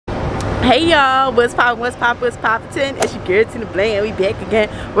Hey y'all, what's poppin'? It's your girl TinaBlingz, and we back again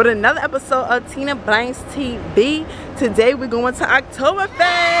with another episode of TinaBlingz TV. Today we're going to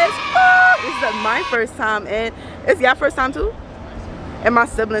Oktoberfest. This is my first time, and it's y'all first time too? And my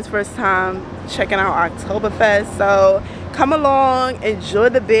siblings' first time checking out Oktoberfest. So come along, enjoy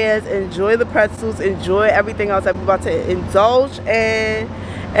the beers, enjoy the pretzels, enjoy everything else that we're about to indulge, and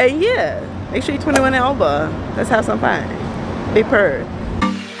yeah, make sure you're 21 and over. Let's have some fun. Be purred.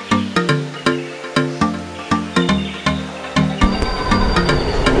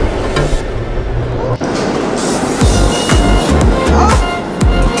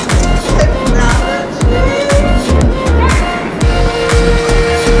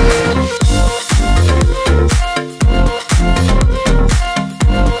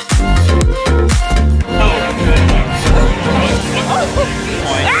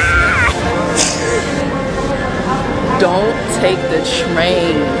 Don't take the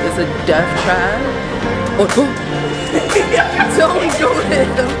train. It's a death trap. Oh, don't do it, I'm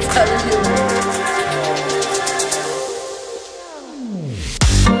telling you.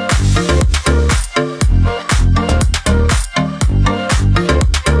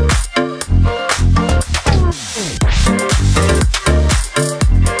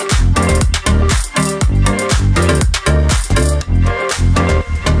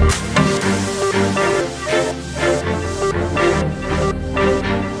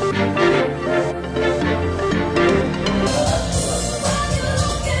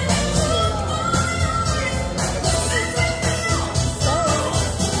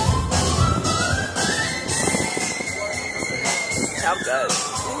 I'm good.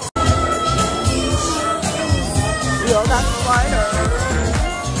 We all got sliders.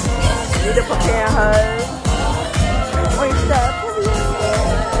 Need to prepare her. Wait, stop.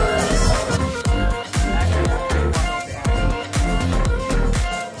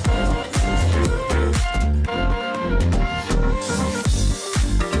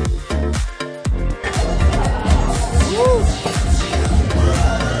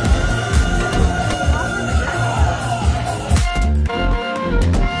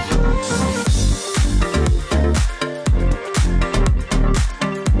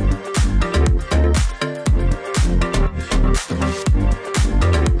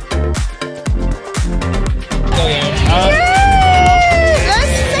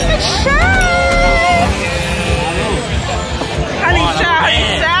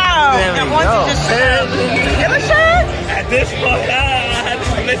 This point, I had to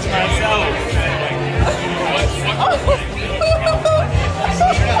convince myself.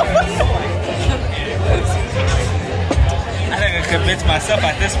 I think I convinced myself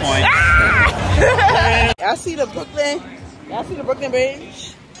at this point. Y'all see the Brooklyn? Y'all see the Brooklyn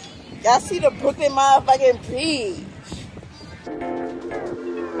Bridge? Y'all see the Brooklyn motherfucking Bridge?